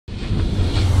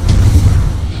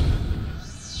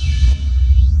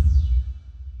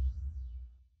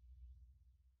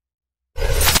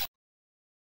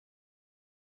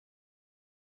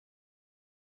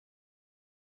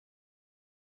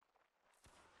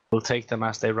We'll take them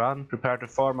as they run. Prepare to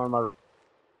form on my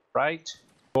right.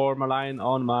 Form a line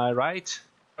on my right.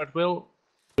 At will.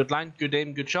 Good line, good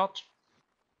aim, good shot.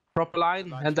 Proper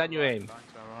line, and then you aim.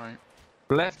 Right.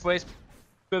 Left face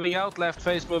moving out, left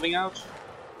face moving out.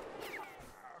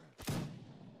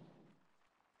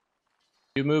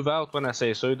 You move out when I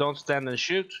say so, you don't stand and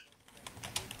shoot.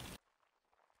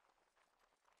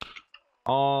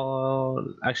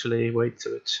 Oh, actually, wait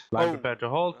to it. Line prepare to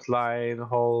hold, line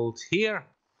hold here.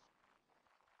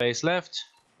 Face left.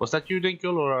 Was that you,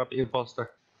 Dinkle, or an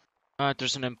imposter?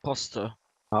 There's an imposter.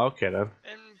 Okay then.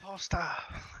 Imposter.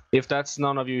 If that's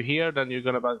none of you here, then you're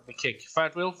gonna be kick. Fire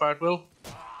at will, fire at will.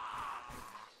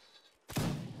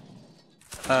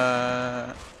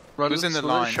 Run, who's in the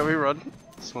line? Shall we run?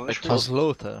 It was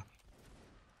Lothar.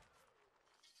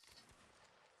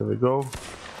 There we go.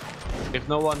 If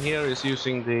no one here is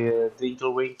using the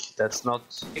Dinkle wink, that's not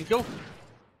Dinkle.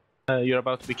 You're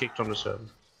about to be kicked from the server.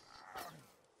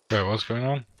 Yeah, what's going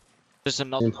on? There's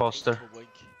another imposter.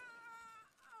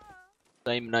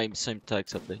 Same name, same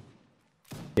tags, I think.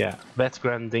 Yeah,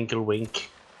 Vetgran Dinkle wink.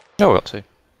 Oh, we'll see.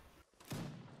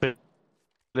 Fill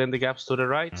in the gaps to the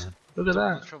right. Look at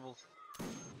that. Trouble.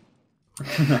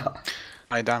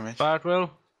 High damage. Fire at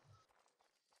will.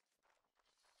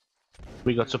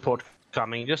 We got support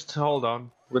coming. Just hold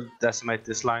on. We'll decimate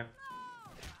this line.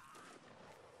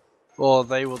 Or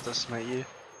they will decimate you.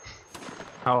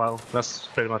 Oh well, that's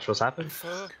pretty much what's happened.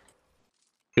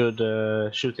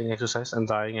 Good shooting exercise and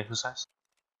dying exercise.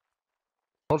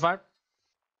 Hold fire.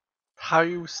 How are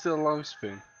you still alive,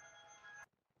 Spoon?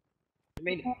 I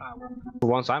mean,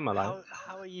 Once I'm alive.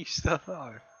 How are you still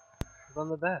alive? I'm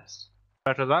the best.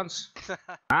 Try to advance.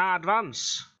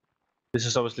 Advance! This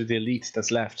is obviously the elite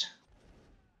that's left.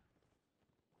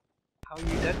 How are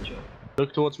you dead, Joe?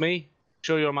 Look towards me.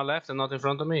 Sure you're on my left and not in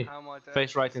front of me. How am I dead?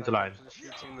 Face right into line.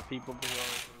 Shooting the people who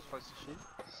are supposed to shoot.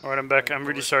 Alright, I'm back. I'm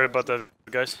really sorry about that,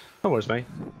 guys. No worries, mate.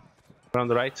 We're on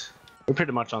the right. We're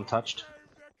pretty much untouched.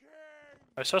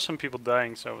 I saw some people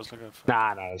dying, so I was looking for...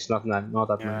 Nah, it's not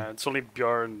that Yeah, many. it's only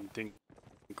Bjorn,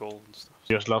 Dinkle and stuff.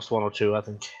 Just lost one or two, I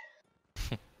think.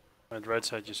 Right, right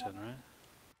side you said, right?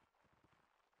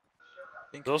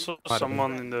 There's also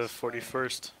someone in the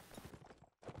 41st.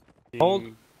 Hold.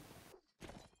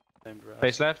 Named Raz.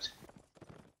 Face left.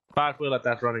 Fire will at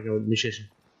that running musician.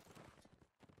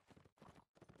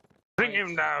 Bring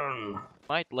him down!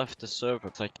 Might left the server,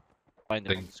 because I can't find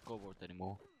him on the scoreboard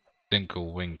anymore.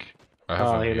 Dinkle wink. I have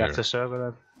Oh, him he here. left the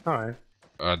server then. Alright.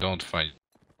 I don't find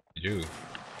you.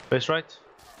 Face right.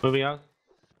 Moving out.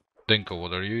 Dinkle,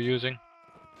 what are you using?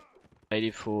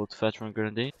 80-foot veteran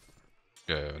grenade.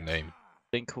 Name.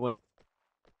 Think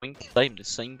wink. Same, the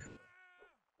same.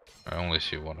 I only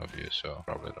see one of you, so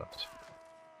probably not.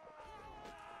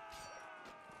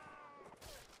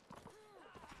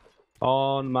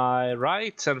 On my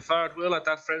right and fire at will at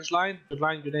that French line. Good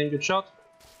line, good aim, good shot.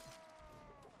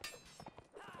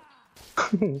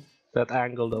 That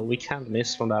angle though, we can't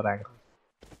miss from that angle.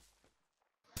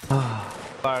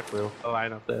 Fire at will, a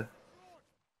line up there.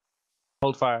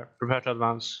 Hold fire, prepare to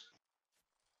advance.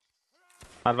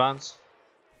 Advance.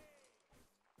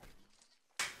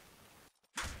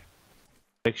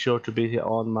 Make sure to be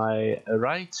on my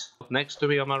right, next to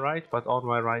me on my right, but on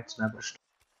my right never.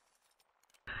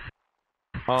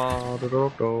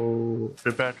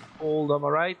 Prepare to hold on my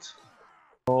right.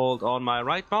 Hold on my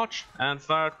right march and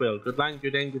fire at will. Good line,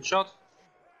 good aim, good shot.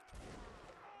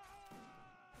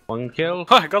 One kill.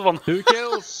 I got one! 2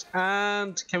 kills!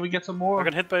 And can we get some more? I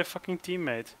got hit by a fucking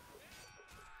teammate.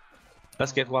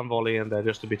 Let's get one volley in there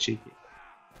just to be cheeky.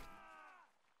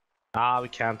 Ah, we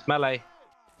can't. Melee.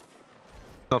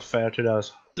 Not fair to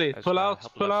those. Pull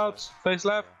out, pull out. Face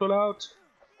left, pull out.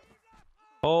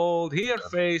 Hold here,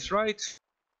 face right.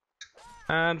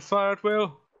 And fire at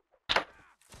will.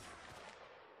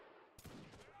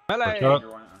 Melee!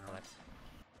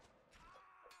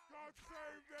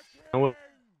 And we'll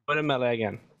put in melee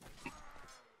again.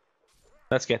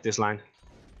 Let's get this line.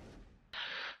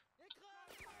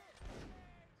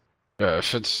 Yeah,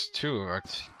 if it's two, I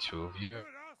see two of you.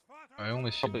 I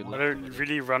only see one. Are they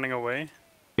really running away?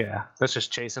 Yeah, let's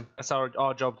just chase him. That's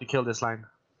our job to kill this line.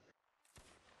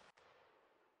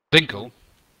 Dinkle?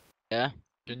 Yeah?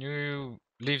 Can you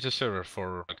leave the server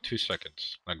for like 2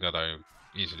 seconds? Like that I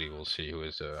easily will see who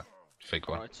is the fake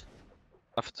one. Right.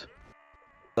 Left.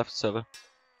 Left server.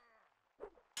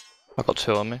 I got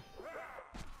 2 on me.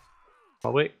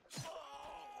 Oh wait.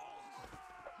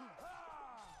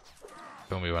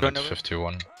 Tell me when Run it's over.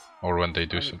 51. Or when they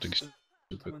do something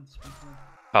stupid.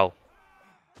 How?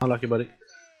 Unlucky buddy.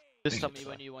 Just tell me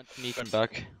when you want me to come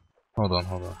back. Hold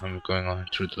on, I'm going on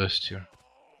through the list here.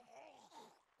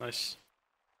 Nice.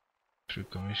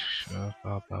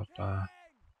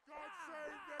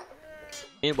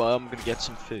 Meanwhile, I'm gonna get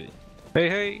some food. Hey,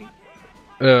 hey!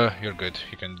 You're good.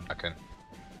 You can back in.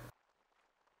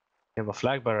 You have a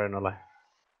flag bearer in a line.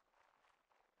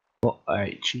 What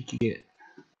a cheeky git.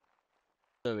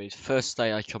 So it's first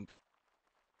day I come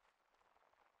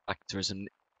back, there is an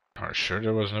Are you sure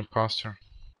there was an imposter?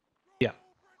 Yeah.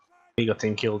 He got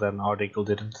him killed and Article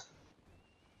didn't.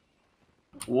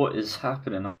 What is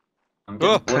happening? I'm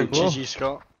Oh, getting blue. GG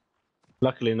Scott.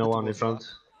 Luckily no one in front.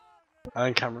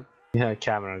 And Cameron. Yeah,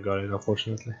 Cameron got it,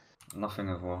 unfortunately. Nothing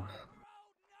of war.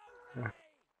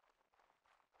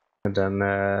 And then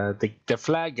the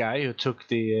flag guy who took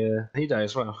the... he died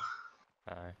as well.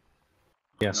 Aye.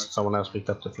 Yes, someone else picked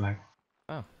up the flag.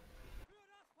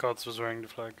 Gods was wearing the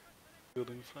flag.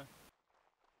 Building the flag.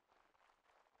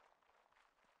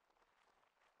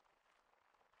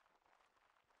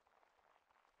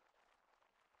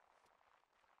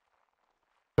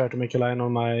 Try to make a line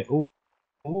on my...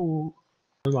 Ooh,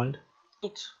 never mind.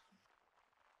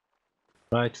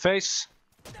 Right face.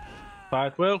 Fire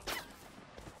at will.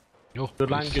 Oh,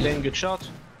 Good line, good aim, good shot.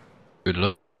 Good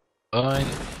luck. Line.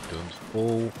 Don't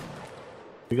fall.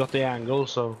 We got the angle,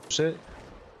 so sit.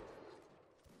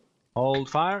 Hold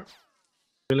fire.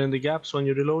 Fill in the gaps when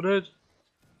you're reloaded.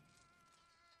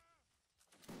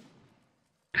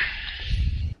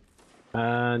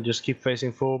 And just keep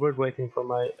facing forward, waiting for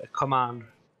my command.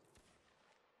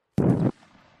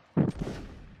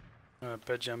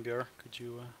 Bedjambier, could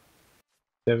you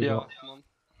There we Yeah, go. come on.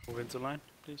 move into line,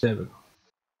 please? There we go.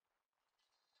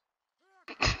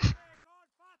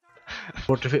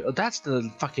 That's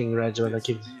the fucking regiment that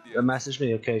keeps message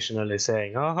me occasionally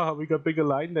saying, "Oh, we got bigger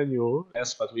line than you."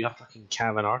 Yes, but we have fucking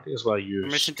Cavan arty as well. You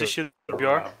Permission to screw- shoot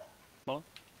Björk.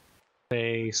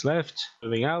 Face left,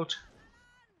 moving out.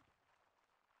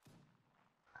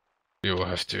 You will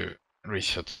have to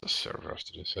reset the server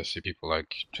after this. I see people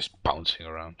like just bouncing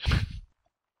around.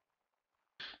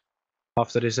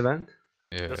 After this event.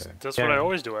 Yeah, That's what I Yeah.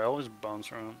 always do. I always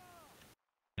bounce around.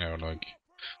 yeah, like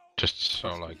just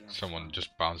so like someone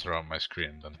just bounced around my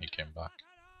screen, then he came back.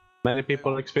 Many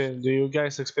people experience. Do you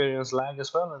guys experience lag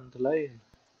as well and delay?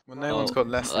 Well, no one's got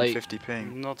less than I- 50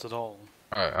 ping. Not at all.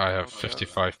 I have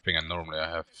 55 ping and normally I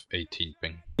have 18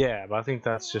 ping. Yeah, but I think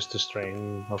that's just a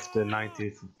strain of the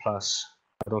 90 plus.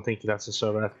 I don't think that's a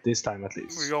server at this time at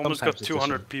least. We almost Sometimes got it's a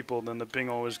 200 server. people, then the ping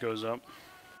always goes up.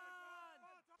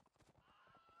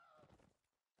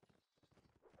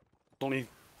 Only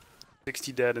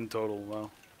 60 dead in total,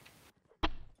 wow.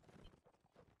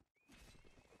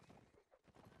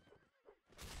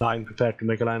 Line prepared to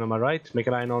make a line on my right. Make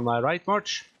a line on my right,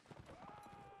 march.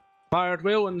 Fire at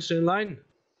will when it's in line.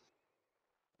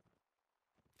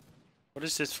 What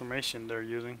is this formation they're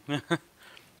using?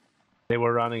 They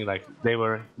were running like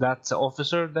that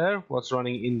officer there was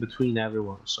running in between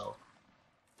everyone, so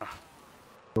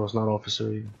it was not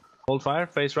officer either. Hold fire,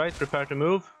 face right, prepare to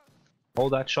move.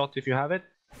 Hold that shot if you have it.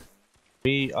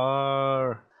 We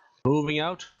are moving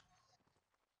out.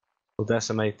 We'll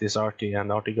decimate this RT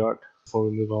and RT guard before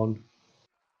we move on.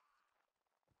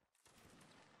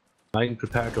 Line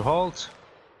prepare to halt.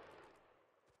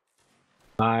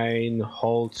 Line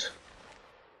halt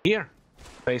here.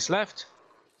 Face left.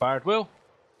 Fire at will.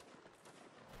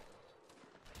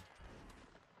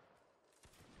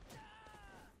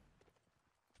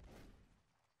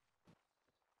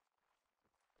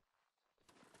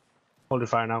 Hold your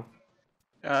fire now.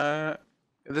 The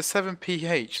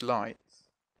 7PH lights.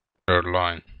 Third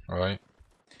line, right?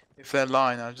 If they're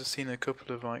line, I've just seen a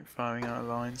couple of like firing out of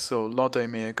line. So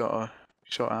Lodomir got a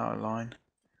shot out of line.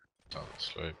 Oh,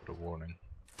 slow, put a warning.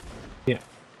 Yeah.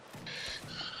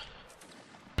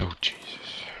 Oh Jesus.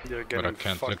 They're But I getting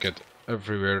can't fucked. look at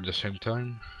everywhere at the same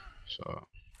time, so...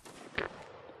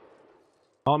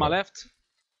 On my left.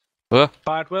 What?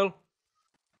 Fire at will.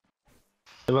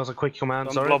 It was a quick command,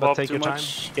 Don't sorry, blob but up take too your time.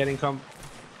 much. Getting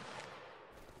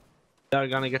They're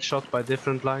gonna get shot by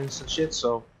different lines and shit,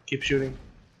 so keep shooting.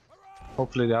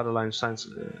 Hopefully the other line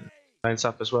lines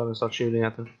up as well and start shooting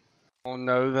at them. Oh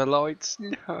no, the lights.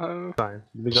 No. Fine.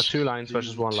 We got two lines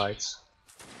versus one lights.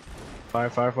 Fire,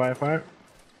 fire, fire, fire.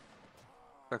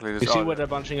 Exactly. You see where they're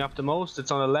bunching up the most?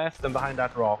 It's on the left and behind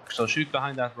that rock. So shoot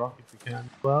behind that rock if you can.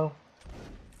 Well,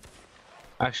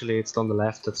 actually, it's on the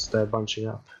left that's they're bunching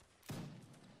up.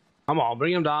 Come on,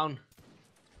 bring him down.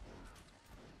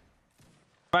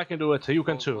 If I can do it, you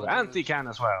can too. And he can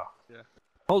as well. Yeah.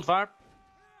 Hold fire.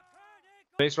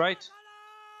 Face right.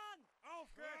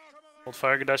 Hold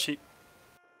fire, Gadashi.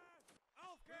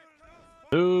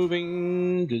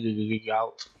 Moving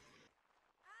out.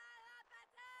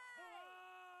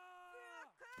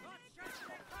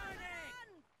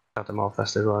 cut them off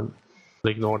as they run.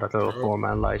 Ignore that little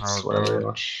 4-man lights, whatever they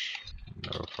are.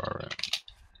 No far.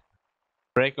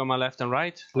 Break on my left and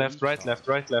right. Left, right, left,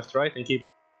 right, left, right, and keep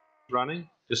running.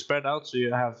 Just spread out so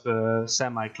you have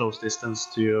semi-close distance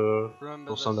to your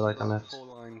those on the right and left.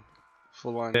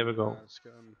 Full line. There we go.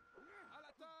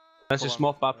 Let's just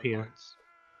mop up here.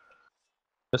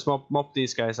 Let's mop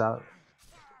these guys out.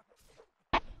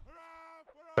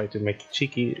 Try to make a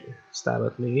cheeky stab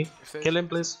at me. Kill him,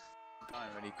 please.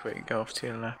 Really quick, go off to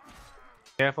your left.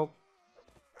 Careful.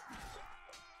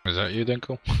 Is that you,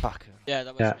 Denko? Fuck. Yeah,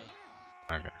 that was Yeah.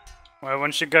 me. Okay. Well,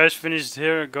 once you guys finished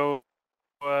here, go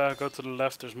to the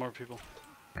left. There's more people.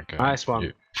 Okay. Nice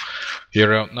one.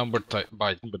 You're outnumbered by,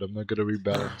 but I'm not gonna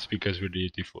rebalance because we're the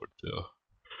 84th. So.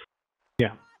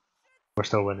 Yeah. We're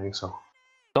still winning, so.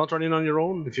 Don't run in on your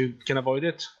own if you can avoid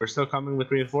it. We're still coming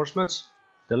with reinforcements.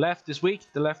 The left is weak.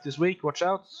 The left is weak. Watch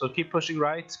out. So keep pushing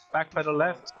right. Backpedal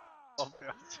left.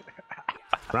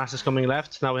 Brass is coming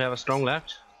left. Now we have a strong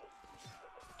left.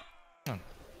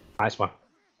 Nice one.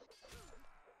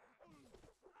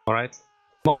 Alright.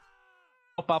 Mop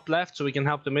up left so we can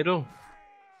help the middle.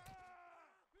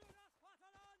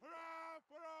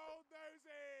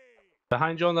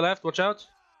 Behind you on the left, watch out.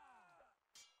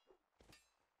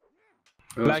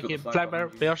 Flag bearer,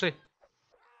 BRC.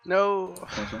 No.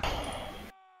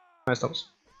 Nice stops.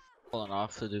 Pulling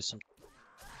off to do some.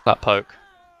 That poke.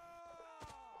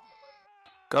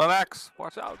 Got an axe.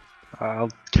 Watch out. I'll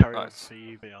carry on Nice. for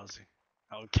you, BRZ.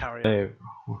 I'll carry on. Hey,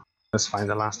 let's find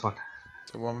the last one.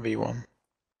 It's a 1v1.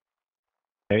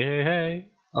 Hey, hey, hey.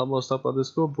 Almost up on the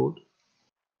scoreboard.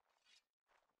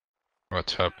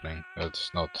 What's happening? That's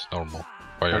not normal.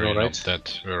 Why I are know, you right? not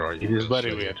dead? Where are you? It is That's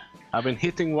very weird. I've been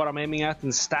hitting what I'm aiming at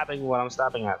and stabbing what I'm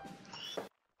stabbing at.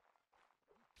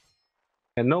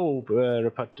 And no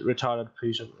retarded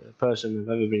person has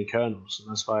ever been colonel, so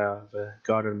that's why I've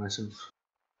guarded myself.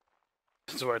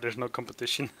 That's why there's no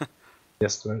competition.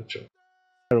 Yes, very true.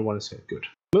 Everyone is here. Good.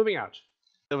 Moving out.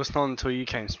 There was none until you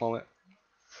came, Smollett.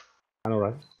 I know,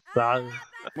 right?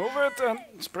 Move it and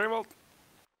spray bolt.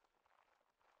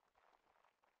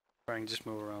 Trying just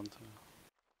move around.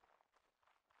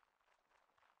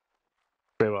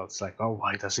 Very well, it's like, oh,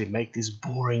 why does he make these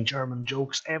boring German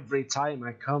jokes every time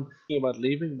I come thinking about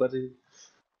leaving? But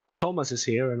Thomas is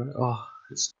here, and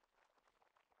it's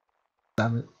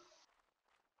damn it,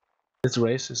 it's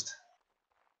racist.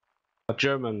 But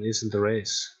German isn't a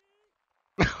race.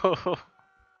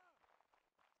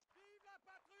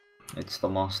 It's the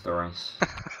master race.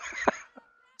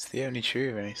 It's the only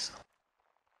true race.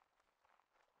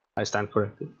 I stand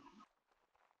corrected.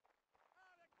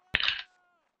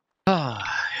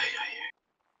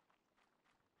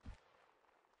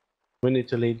 We need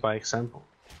to lead by example.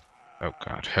 Oh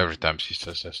god, every time she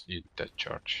says that, you dead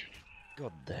charge.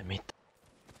 God damn it.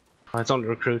 It's only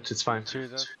recruits, it's fine.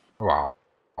 Wow.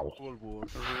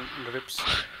 Grips.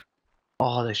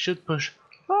 Oh, they should push.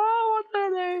 Oh, what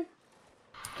are they?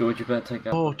 George, you better take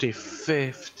out.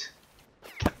 45th.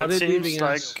 Are It they seems leaving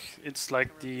like us? it's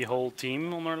like the whole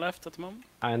team on our left at the moment.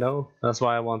 I know. That's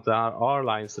why I want our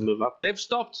lines to move up. They've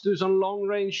stopped to do some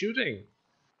long-range shooting.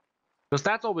 Because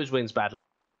that always wins battles.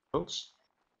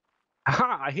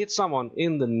 Aha! I hit someone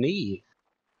in the knee.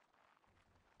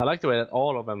 I like the way that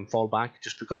all of them fall back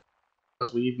just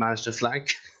because we've managed to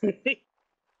flank.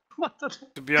 What the?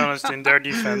 To be honest, in their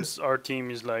defense, our team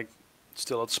is like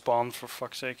still at spawn for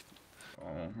fuck's sake.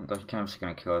 Oh, the camp's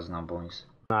gonna kill us now, boys.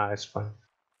 Nah, it's fine.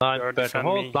 Line, Guard, better defend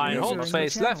hold, me. line, User hold, in your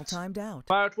face left. Timed out.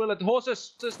 Fire at will at the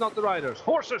horses, not the riders.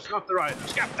 Horses, not the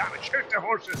riders. God damn it, shoot the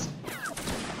horses.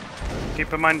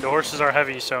 Keep in mind the horses are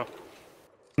heavy, so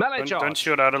Melee charge. don't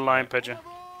shoot out of line, Pedja.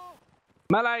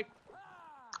 Melee.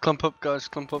 Clump up, guys,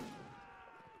 clump up.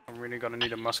 I'm really gonna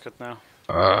need a musket now.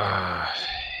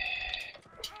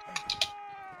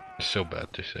 So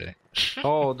bad to say.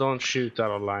 Oh, don't shoot out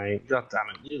of line. God damn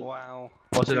it. Wow.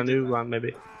 Was it a new one,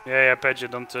 maybe? Yeah, Pedja,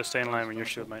 don't stay in line when you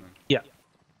shoot, mate. Yeah.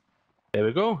 There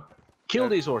we go. Kill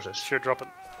these horses. Sure, drop it.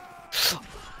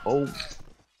 Oh.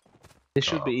 This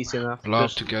should be easy enough. Loud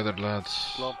Just- together,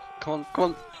 lads. Clump. Come on, come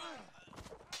on.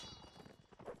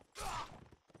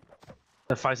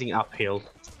 They're fighting uphill.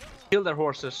 Kill their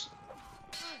horses.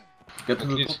 Get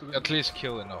At least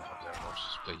kill enough of their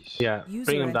horses, please. Yeah, User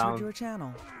bring them entered down. your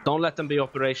channel. Don't let them be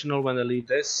operational when they leave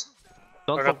this.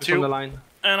 Don't I got focus two. on the line.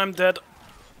 And I'm dead.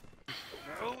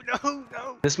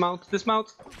 No. Dismount, dismount.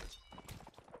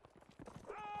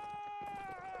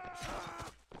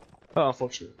 Oh,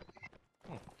 unfortunate.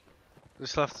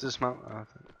 Just left to dismount. I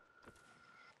think.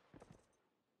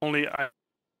 Only I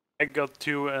got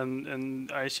 2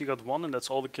 and IC got 1, and that's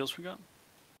all the kills we got.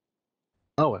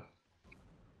 Oh well.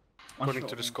 according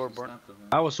to the scoreboard.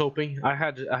 I was hoping. I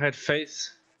had faith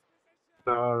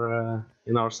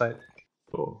in our side.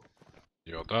 Oh.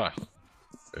 You'll die.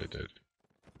 They did.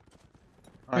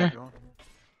 Hi, everyone.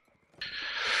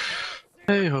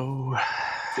 Hey ho.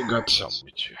 You got some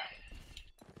with you.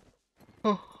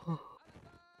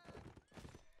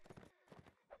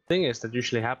 Thing is that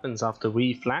usually happens after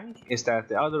we flank is that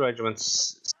the other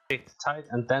regiments sit tight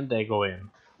and then they go in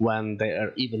when they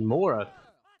are even more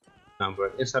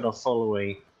outnumbered instead of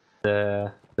following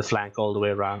the flank all the way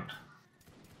around.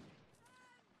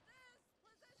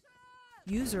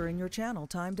 User in your channel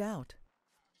timed out.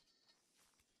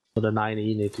 So the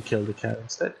 90 need to kill the cat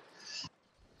instead.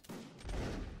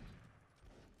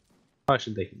 Why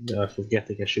should they forget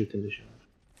they can shoot in the show?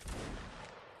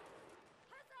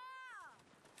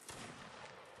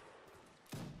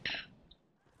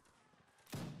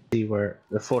 See where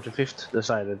the 45th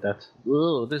decided that,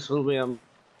 oh, this will be a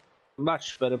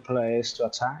much better place to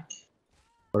attack.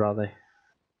 Where are they?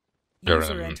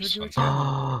 User entered your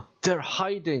channel. They're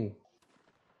hiding.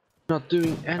 Not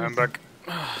doing anything. I'm back.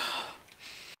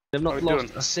 They've not How we lost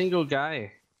doing? a single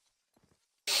guy.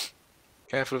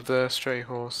 Careful of the stray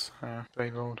horse,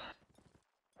 Baybold.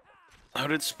 How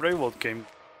did Spraywold came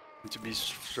to be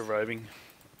surviving?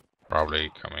 Probably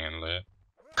coming in late.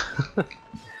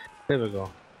 There we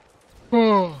go.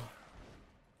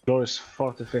 Glorious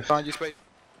 45th. Find your space.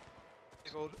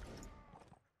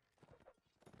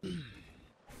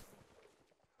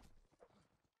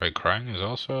 Wait, Krang is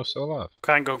also still alive.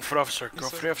 Can't go for officer. Go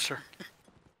for the officer.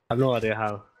 I have no idea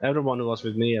how. Everyone who was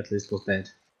with me at least was dead.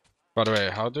 By the way,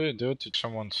 how do you do it to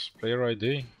someone's player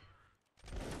ID?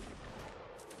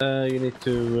 You need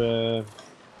to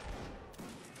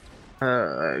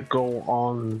go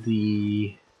on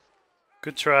the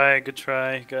Good try,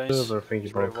 guys. server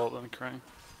thingy bob. Spraywold and Krang.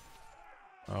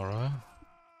 Alright.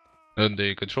 Then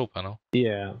the control panel.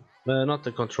 Yeah, not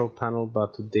the control panel,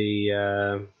 but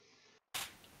the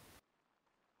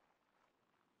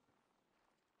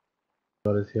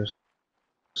got it here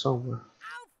somewhere.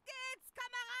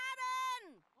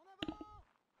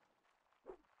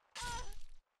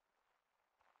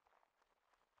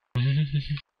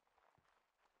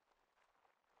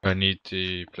 I need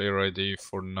the player ID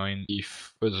for 9E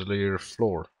Fusilier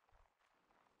floor.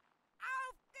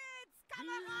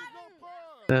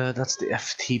 That's the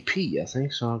FTP, I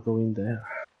think, so I'll go in there.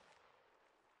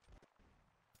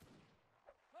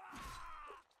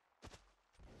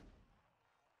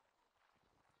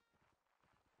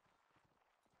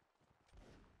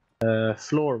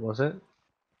 Floor, was it?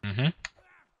 Mm-hmm.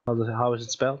 How is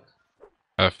it spelled?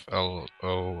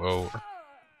 FLOO.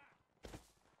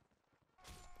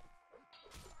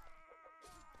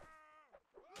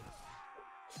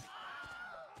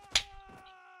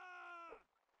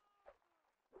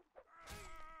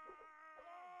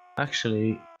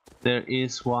 Actually, there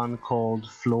is one called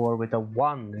floor with a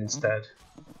 1 instead.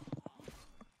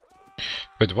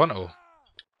 With 1 O.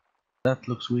 That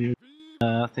looks weird.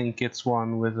 I think it's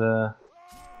one with a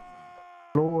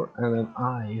floor and an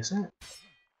I, is it?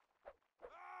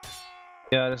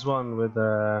 Yeah, there's one with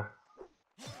a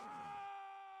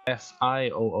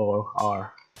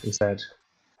FIOOR instead.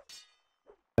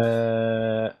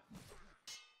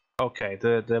 Okay,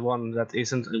 the one that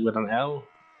isn't with an L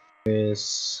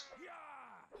is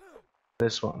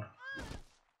this one.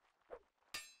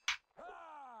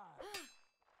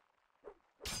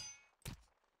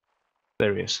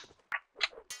 There he is.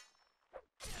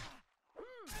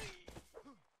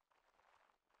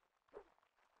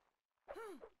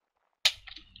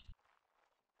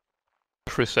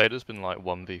 Crusader's been like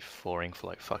 1v4ing for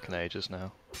like fucking ages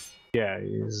now. Yeah,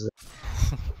 he's.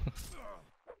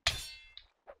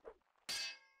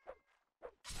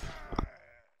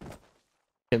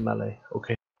 In melee,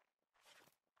 okay.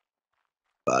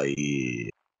 Bye.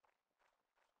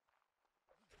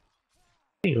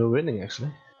 Hey, we're winning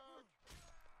actually.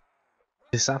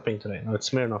 It's sapping today. No, it's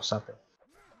Smirnoff sapping.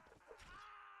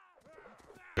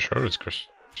 Sure, it's Chris.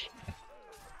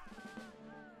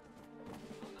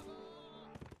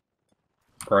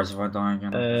 Surprised if I die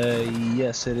again.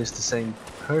 Yes, it is the same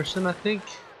person, I think.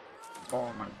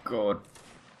 Oh my god.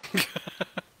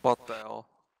 What the hell?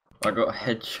 I got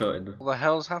headshotted. What the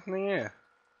hell's happening here?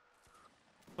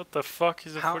 What the fuck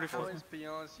is a How 44? is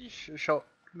BRZ shot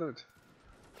blood?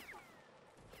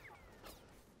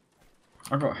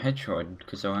 I got headshotted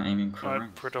because I was aiming for Alright,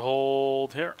 ranks. put a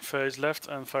hold here, face left,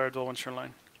 and fire at once your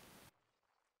line.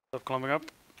 Stop climbing up.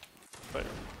 Fire.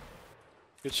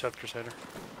 Good shot, Crusader.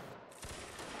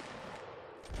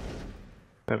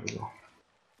 There we go.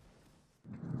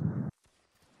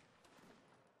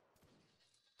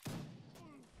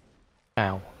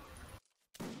 Ow.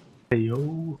 Hey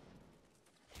yo.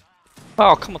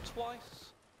 Oh, come on,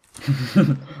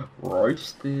 twice.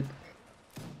 Roasted.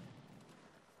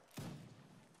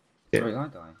 Yeah. Wait, I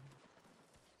died.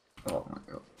 Oh my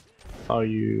god. Are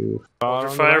you Hold far your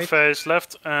on the fire right? face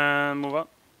left and move on.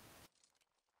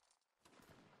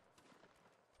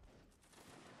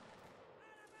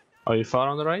 Are you far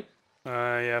on the right?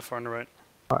 Yeah, far on the right.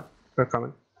 Alright, we're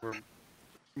coming. We're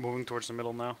moving towards the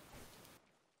middle now.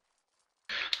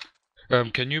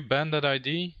 Can you ban that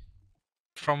ID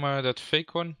from that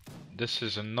fake one? This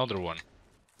is another one,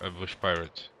 a bush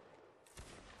pirate.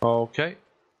 Okay.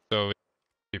 So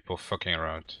people fucking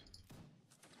around.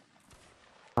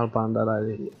 I'll ban that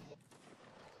ID.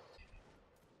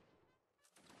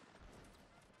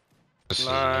 This is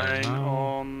Line now.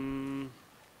 on.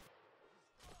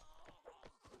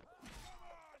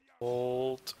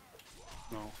 Hold.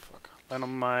 No, fuck. Line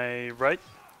on my right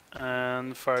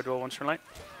and fire duel once you're line.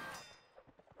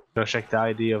 Go check the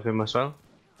ID of him as well.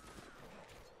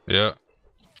 Yeah.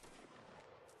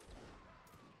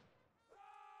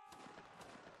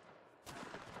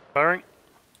 Firing.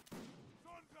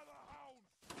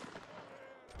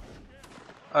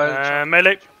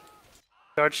 Melee.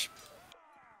 Charge.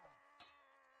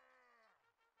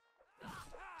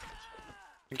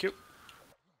 Thank you.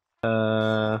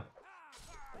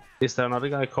 Is there another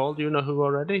guy called? Do you know who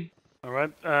already?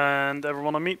 Alright, and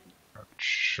everyone on me.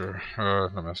 Sure.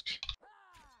 Let me ask.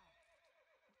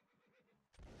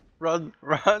 Run,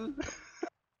 run!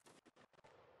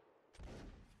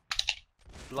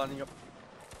 Lining up.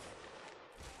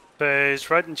 Face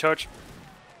right and charge.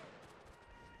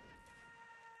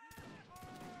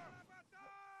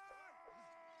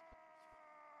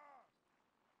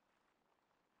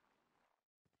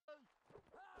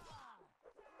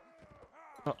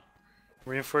 Oh.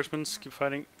 Reinforcements, keep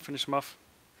fighting, finish them off.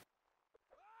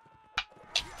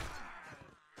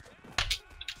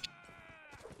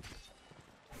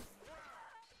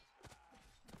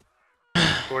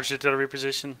 Towards the artillery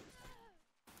position.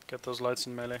 Get those lights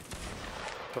in melee.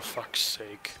 For fuck's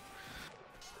sake.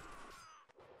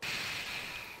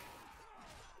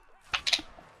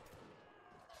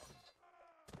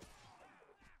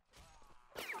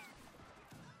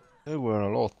 There were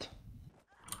a lot.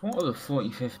 What are the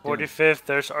 45th doing? 45th,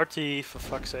 there's RT for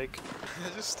fuck's sake.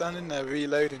 They're just standing there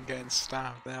reloading, getting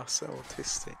stabbed. They are so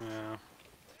autistic. Yeah.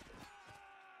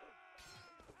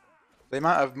 They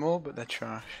might have more, but they're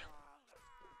trash.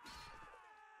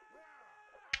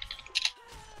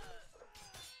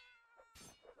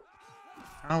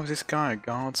 How is this guy a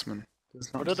guardsman?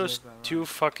 Does not What are those deserve that two rank.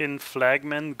 fucking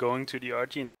flagmen going to the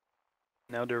RT and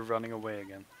now they're running away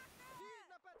again?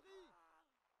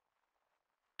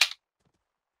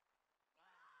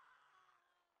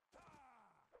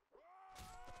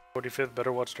 "45th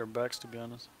better watch their backs, to be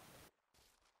honest.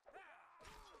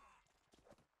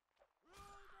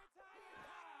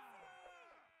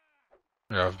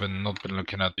 Yeah, I've not been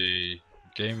looking at the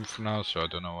game for now, so I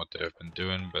don't know what they have been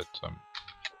doing, but I'm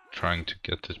trying to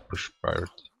get this bush pirate.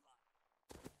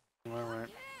 Alright.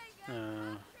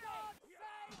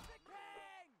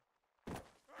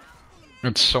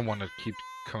 It's someone that keeps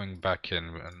coming back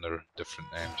in under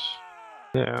different names.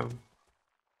 Yeah.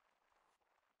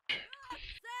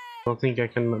 Don't think I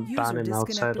can ban User him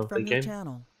outside disconnected of the from your game.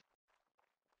 channel.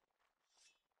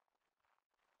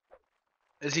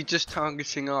 Is he just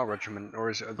targeting our regiment, or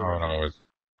is it other Oh no, regiments?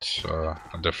 it's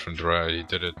a different raid. He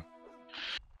did it.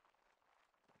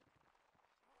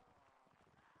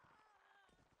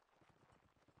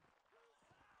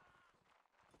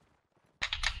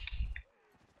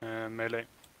 Melee.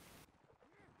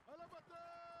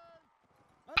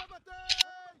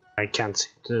 I can't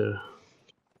seem to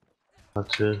how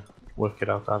to work it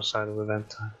out outside of event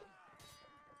time.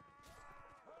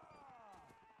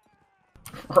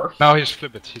 Now he's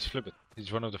flibbit. He's flibbit.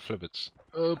 He's one of the flibbits.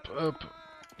 Up,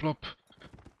 plop.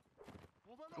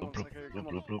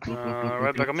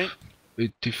 Right back on me.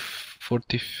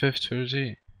 45th, where is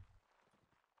he?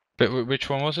 Wait, which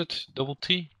one was it? Double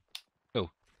T?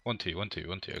 Oh, 1T,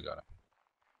 I got it.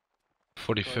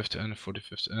 45th N,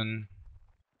 45th N.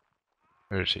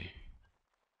 Where is he?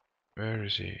 Where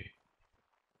is he?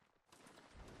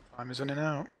 Time is running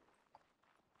out.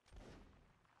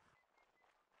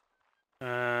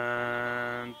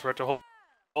 And try to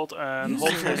hold and User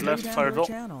hold face left, moved out fire of your duel.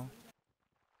 channel.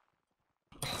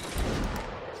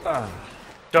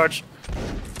 Charge.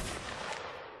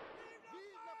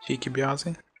 Cheeky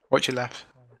Biazi. Watch your left.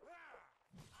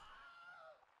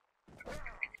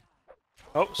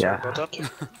 Oh, sorry Yeah. about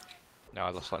that. No, I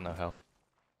lost like no health.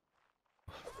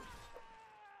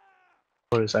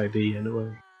 For his ID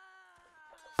anyway.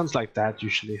 Sounds like that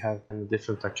usually have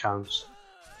different accounts.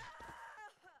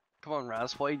 Come on,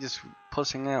 Raz, why are you just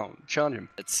pussing out? Charge him.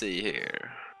 Let's see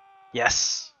here.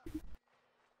 Yes!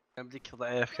 Nobody killed the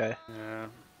AFK. Yeah.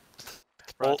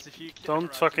 Raz, Oh, if you kill don't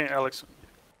Raz, fucking Alex.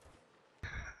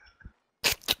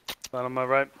 Not on my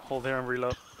right. Hold here and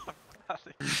reload.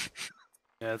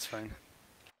 Yeah, it's fine.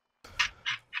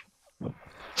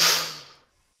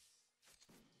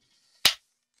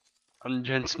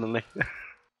 Ungentlemanly.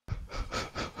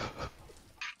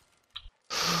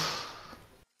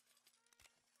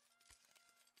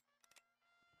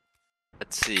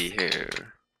 Let's see here.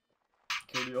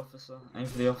 Kill the officer. Aim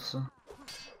for the officer.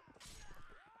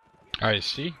 I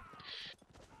see.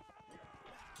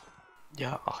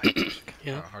 Yeah,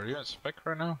 yeah. Are you in spec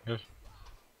right now? Yes.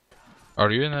 Are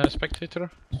you in a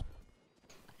spectator?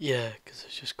 Yeah, because it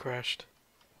just crashed.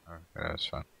 Oh, yeah, that's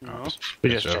fine. No. We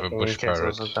Because just you have a checking in bush case it pirate,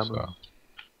 was a double. so...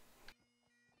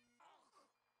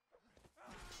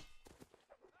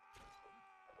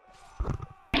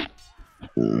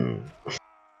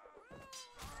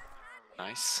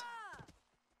 Nice.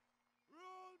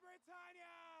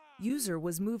 User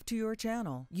was moved to your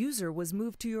channel. User was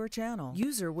moved to your channel.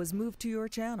 User was moved to your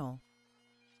channel.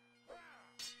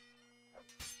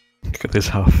 Look at this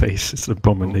half face. It's an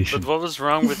abomination. But what was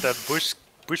wrong with that bush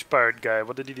pirate guy?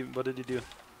 What did he do? What did he do?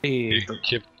 You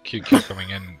keep coming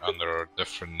in under a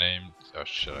different name. Oh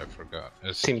shit, I forgot.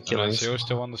 Is Team killings. Tercio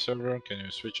still on the server? Can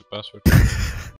you switch your password?